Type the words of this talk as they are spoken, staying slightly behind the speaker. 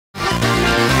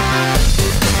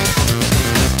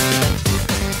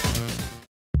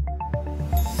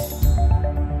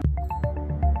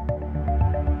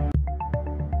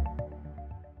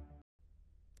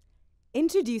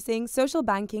Introducing social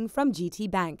banking from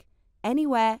GT Bank.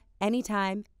 Anywhere,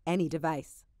 anytime, any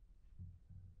device.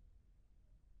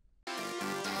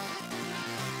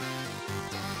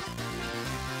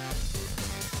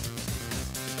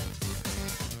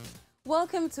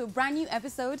 Welcome to a brand new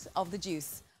episode of The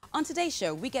Juice. On today's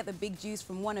show, we get the big juice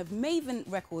from one of Maven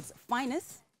Records'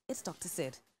 finest. It's Dr.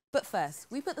 Sid. But first,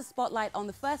 we put the spotlight on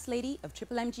the First Lady of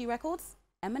TripleMG Records,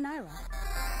 Nyra.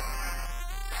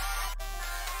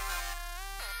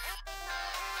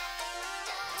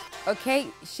 Okay,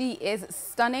 she is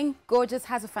stunning, gorgeous,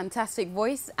 has a fantastic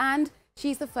voice, and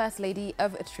she's the First Lady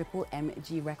of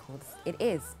TripleMG Records. It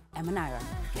is Nyra.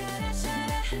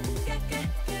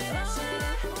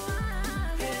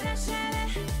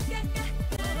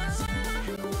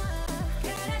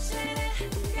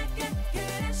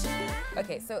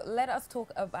 Okay, so let us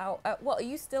talk about, well, are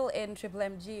you still in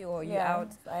TripleMG or are you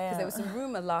out? Because there was some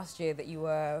rumor last year that you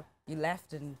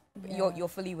left and you're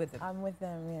fully with them. I'm with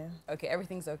them, yeah. Okay,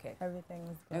 everything's okay.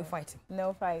 Everything's good. No fighting.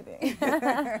 No fighting.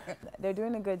 They're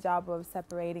doing a good job of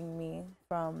separating me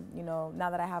from, you know,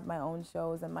 now that I have my own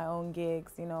shows and my own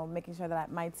gigs, you know, making sure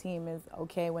that my team is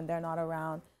okay when they're not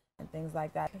around and things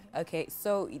like that. Okay,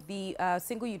 so the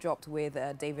single you dropped with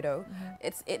Davido,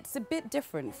 it's a bit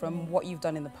different from what you've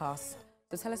done in the past.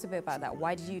 So tell us a bit about that.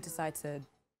 Why did you decide to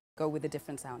go with a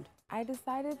different sound? I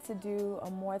decided to do a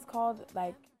more, it's called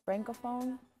like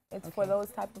Francophone. It's for those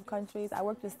type of countries. I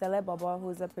worked with Stele Baba,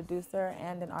 who's a producer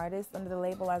and an artist under the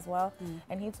label as well.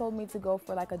 And he told me to go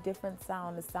for like a different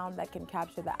sound, a sound that can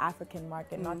capture the African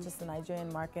market, not just the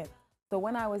Nigerian market. So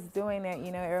when I was doing it,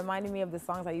 you know, it reminded me of the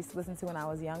songs I used to listen to when I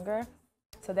was younger.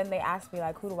 So then they asked me,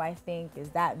 like, who do I think is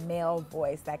that male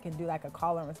voice that can do like a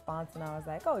call and response? And I was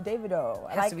like, oh, Davido.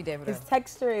 Has to be Davido. His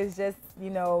texture is just,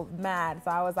 you know, mad. So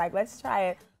I was like, let's try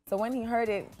it. So when he heard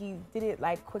it, he did it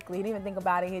like quickly. He didn't even think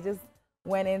about it. He just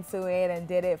went into it and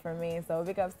did it for me. So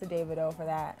big ups to Davido for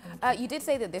that. You did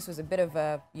say that this was a bit of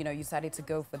a, you know, you decided to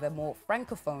go for the more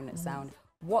Francophone sound.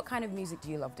 What kind of music do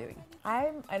you love doing?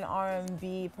 I'm an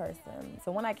R&B person.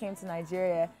 So when I came to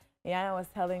Nigeria, Yana was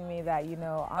telling me that, you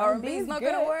know, R&B is not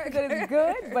good, gonna work. It's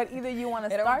good, but either you want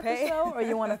to start the show or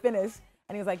you want to finish.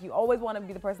 And he was like, you always want to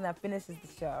be the person that finishes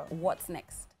the show. What's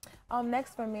next?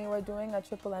 Next for me, we're doing a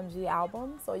TripleMG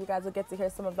album. So you guys will get to hear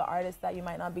some of the artists that you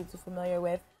might not be too familiar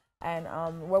with. And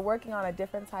we're working on a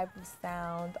different type of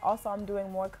sound. Also, I'm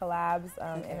doing more collabs,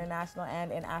 international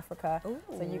and in Africa. Ooh.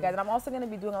 So you guys, and I'm also going to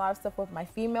be doing a lot of stuff with my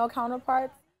female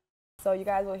counterparts. So you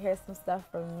guys will hear some stuff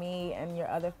from me and your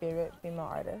other favorite female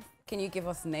artists. Can you give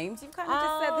us names? You kind of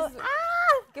just said this.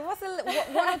 Give us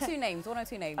one or two names. One or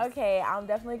two names. Okay, I'm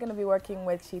definitely going to be working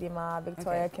with Chidima,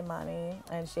 Victoria Kimani,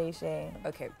 and Shay Shay.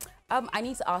 Okay. I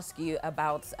need to ask you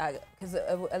about, because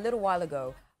a little while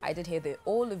ago, I did hear that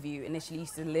all of you initially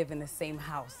used to live in the same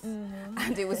house.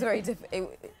 And it was very different.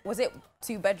 Was it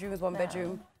 2 bedrooms, 1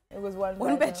 bedroom? It was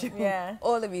one bedroom. Yeah.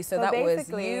 All of you. So that was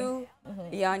you,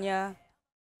 Yanya,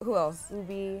 who else?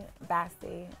 Ubi,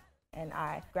 Basti, and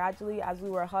I. Gradually, as we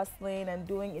were hustling and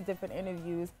doing different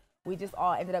interviews, we just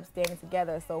all ended up staying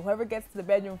together. So whoever gets to the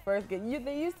bedroom first, they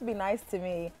used to be nice to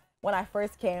me when I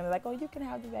first came. They're like, oh, you can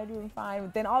have the bedroom, fine.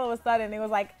 But then all of a sudden, it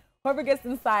was like, whoever gets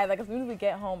inside, like as soon as we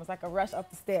get home, it's like a rush up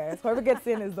the stairs. Whoever gets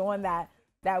in is the one that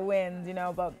wins, you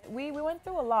know. But we went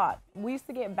through a lot. We used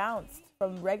to get bounced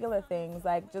from regular things,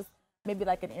 like just maybe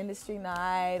like an industry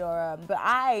night or, but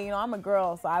you know, I'm a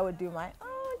girl, so I would do my,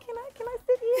 oh, can I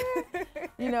sit here?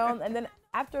 You know, and then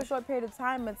after a short period of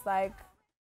time, it's like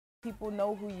people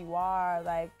know who you are,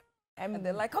 like, and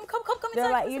they're like, come they're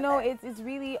inside. Like, you know, it's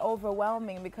really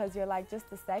overwhelming because you're like, just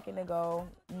a second ago,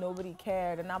 nobody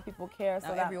cared, and now people care. Now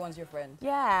so everyone's your friend.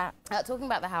 Yeah. Talking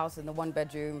about the house and the 1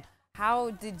 bedroom,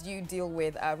 how did you deal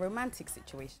with romantic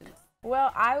situations?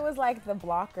 Well, I was like the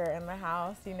blocker in the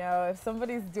house, you know. If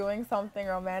somebody's doing something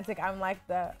romantic, I'm like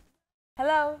the,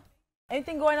 hello,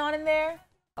 anything going on in there?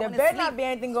 There better not be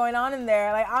anything going on in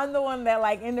there. Like, I'm the one that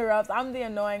like interrupts. I'm the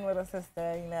annoying little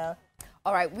sister, you know.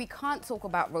 All right, we can't talk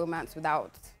about romance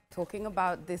without talking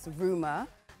about this rumor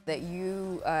that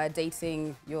you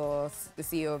dating the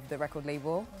CEO of the record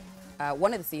label,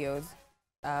 one of the CEOs,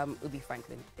 Ubi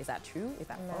Franklin. Is that true? Is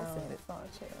that false? No, it's not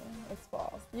true. It's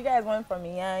false. You guys went from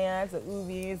Nyra to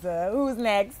Ubi to who's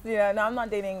next? You know, no, I'm not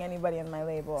dating anybody in my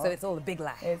label. So it's all a big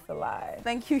lie. It's a lie.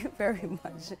 Thank you very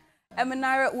much.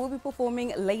 Nyra will be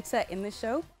performing later in the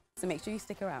show, so make sure you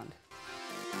stick around.